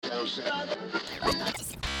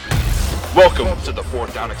Welcome to the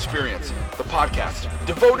Fourth Down Experience, the podcast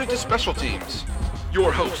devoted to special teams.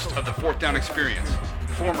 Your host of the Fourth Down Experience,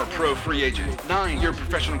 former pro free agent, 9-year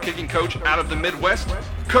professional kicking coach out of the Midwest,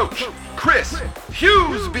 Coach Chris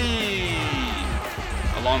Hughesby.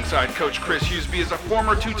 Alongside Coach Chris Hughesby is a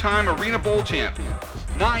former 2-time Arena Bowl champ,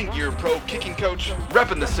 9-year pro kicking coach,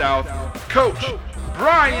 repping the South, Coach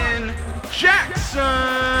Brian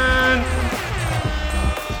Jackson.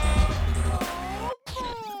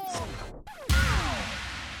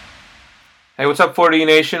 Hey, what's up, 4D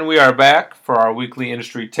Nation? We are back for our weekly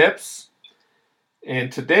industry tips.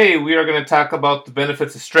 And today we are going to talk about the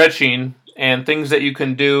benefits of stretching and things that you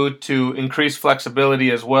can do to increase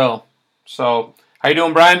flexibility as well. So, how you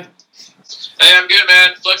doing, Brian? Hey, I'm good, man.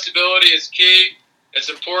 Flexibility is key.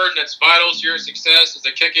 It's important. It's vital to your success as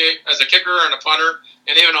a kicker and a punter,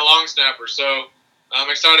 and even a long snapper. So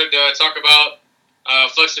I'm excited to talk about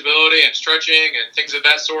flexibility and stretching and things of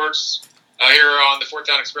that sort here on the Fourth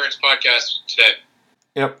Down Experience podcast today.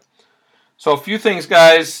 Yep. So a few things,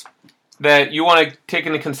 guys, that you want to take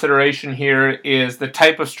into consideration here is the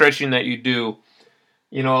type of stretching that you do.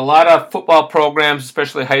 You know, a lot of football programs,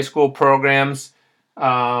 especially high school programs,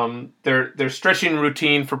 their stretching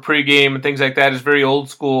routine for pregame and things like that is very old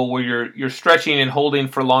school, where you're stretching and holding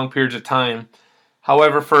for long periods of time.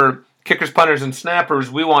 However, for kickers, punters, and snappers,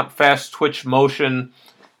 we want fast twitch motion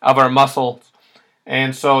of our muscles.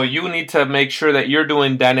 And so you need to make sure that you're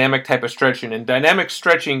doing dynamic type of stretching. And dynamic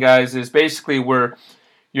stretching, guys, is basically where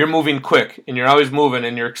you're moving quick and you're always moving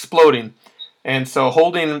and you're exploding. And so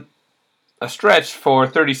holding a stretch for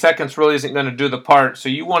 30 seconds really isn't going to do the part. So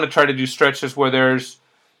you want to try to do stretches where there's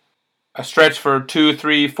a stretch for 2,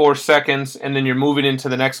 3, 4 seconds, and then you're moving into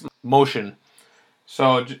the next motion.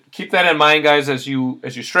 So keep that in mind, guys, as you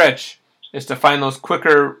stretch, is to find those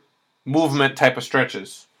quicker movement type of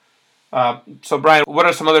stretches. So, Brian, what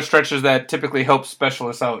are some other stretches that typically help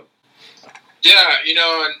specialists out? Yeah,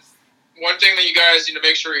 and one thing that you guys need to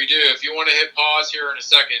make sure you do, if you want to hit pause here in a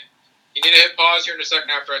second, you need to hit pause here in a second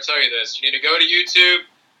after I tell you this. You need to go to YouTube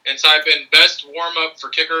and type in best warm-up for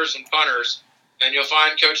kickers and punters, and you'll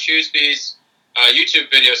find Coach Hughesby's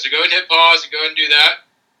YouTube video. So go ahead and hit pause and go ahead and do that.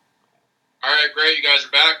 All right, great. You guys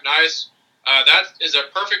are back. Nice. That is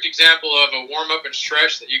a perfect example of a warm-up and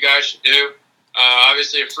stretch that you guys should do.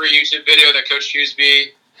 Obviously, a free YouTube video that Coach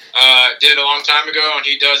Hughesby did a long time ago, and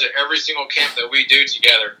he does it every single camp that we do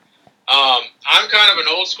together. I'm kind of an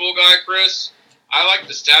old school guy, Chris. I like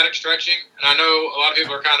the static stretching, and I know a lot of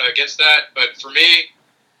people are kind of against that, but for me,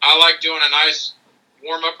 I like doing a nice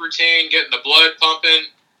warm-up routine, getting the blood pumping,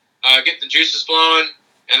 getting the juices flowing,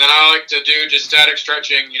 and then I like to do just static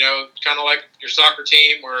stretching, kind of like your soccer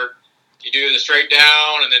team where you do the straight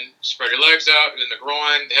down and then spread your legs out, and then the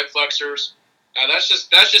groin, the hip flexors. That's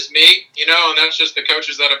just me, and that's just the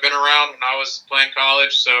coaches that have been around when I was playing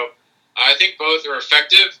college. So I think both are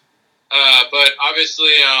effective, but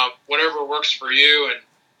obviously whatever works for you,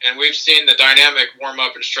 and we've seen the dynamic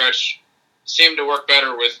warm-up and stretch seem to work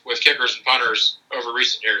better with kickers and punters over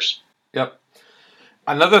recent years. Yep.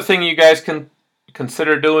 Another thing you guys can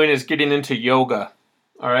consider doing is getting into yoga.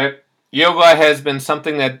 All right. Yoga has been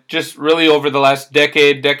something that just really over the last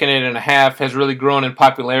decade and a half has really grown in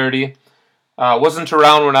popularity. Wasn't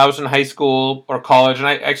around when I was in high school or college, and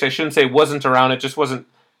I shouldn't say wasn't around, it just wasn't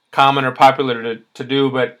common or popular to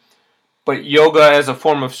do, but yoga as a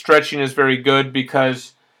form of stretching is very good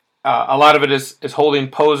because a lot of it is holding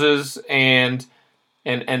poses and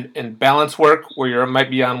balance work where you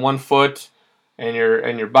might be on one foot and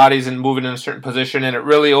your body's moving in a certain position, and it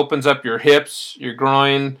really opens up your hips, your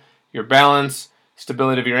groin, your balance,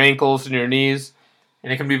 stability of your ankles and your knees,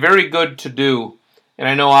 and it can be very good to do. And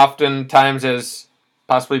I know oftentimes as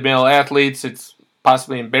possibly male athletes, it's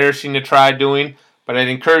possibly embarrassing to try doing, but I'd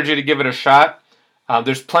encourage you to give it a shot.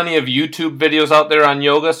 There's plenty of YouTube videos out there on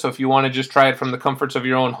yoga, so if you want to just try it from the comforts of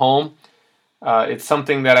your own home, it's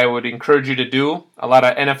something that I would encourage you to do. A lot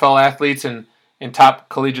of NFL athletes and top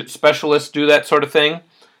collegiate specialists do that sort of thing.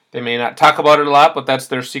 They may not talk about it a lot, but that's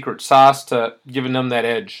their secret sauce to giving them that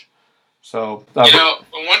edge. So,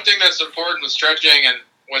 one thing that's important with stretching and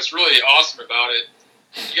what's really awesome about it,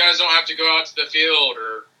 you guys don't have to go out to the field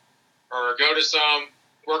or go to some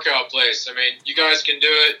workout place. I mean, you guys can do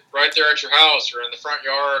it right there at your house or in the front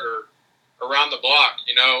yard or around the block.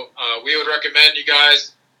 We would recommend you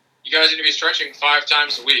guys need to be stretching 5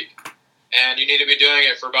 times a week, and you need to be doing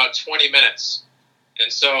it for about 20 minutes.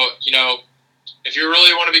 And so, if you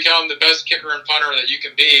really want to become the best kicker and punter that you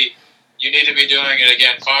can be, you need to be doing it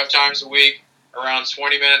again 5 times a week, around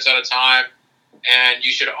 20 minutes at a time. And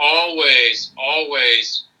you should always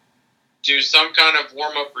do some kind of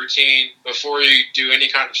warm-up routine before you do any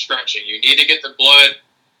kind of stretching. You need to get the blood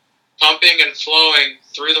pumping and flowing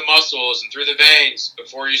through the muscles and through the veins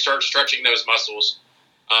before you start stretching those muscles.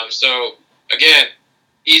 So, again,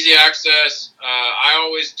 easy access. I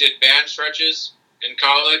always did band stretches in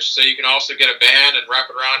college, so you can also get a band and wrap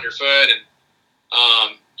it around your foot and,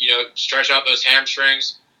 stretch out those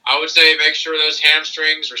hamstrings. I would say make sure those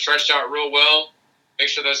hamstrings are stretched out real well. Make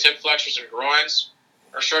sure those hip flexors and groins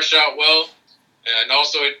are stretched out well. And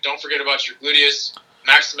also, don't forget about your gluteus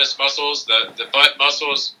maximus muscles, the butt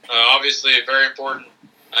muscles, obviously very important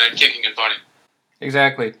in kicking and punting.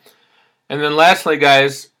 Exactly. And then lastly,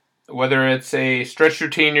 guys, whether it's a stretch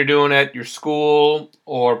routine you're doing at your school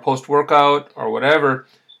or post-workout or whatever,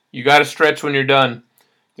 you got to stretch when you're done.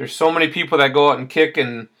 There's so many people that go out and kick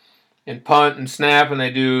and punt and snap, and they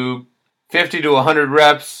do 50 to 100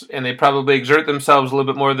 reps, and they probably exert themselves a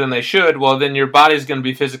little bit more than they should. Well, then your body's going to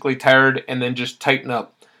be physically tired, and then just tighten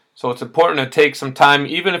up. So it's important to take some time,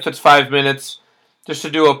 even if it's 5 minutes, just to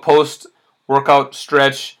do a post-workout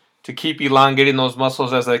stretch to keep elongating those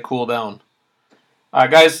muscles as they cool down.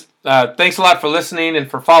 Guys, thanks a lot for listening and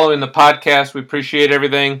for following the podcast. We appreciate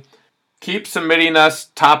everything. Keep submitting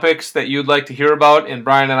us topics that you'd like to hear about, and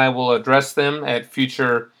Brian and I will address them at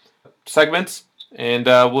future segments. And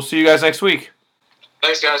we'll see you guys next week.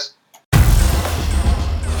 Thanks, guys.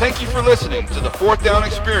 Thank you for listening to the Fourth Down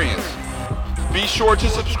Experience. Be sure to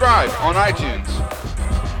subscribe on iTunes.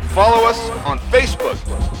 Follow us on Facebook,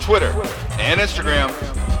 Twitter, and Instagram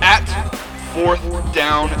at Fourth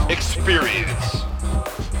Down Experience.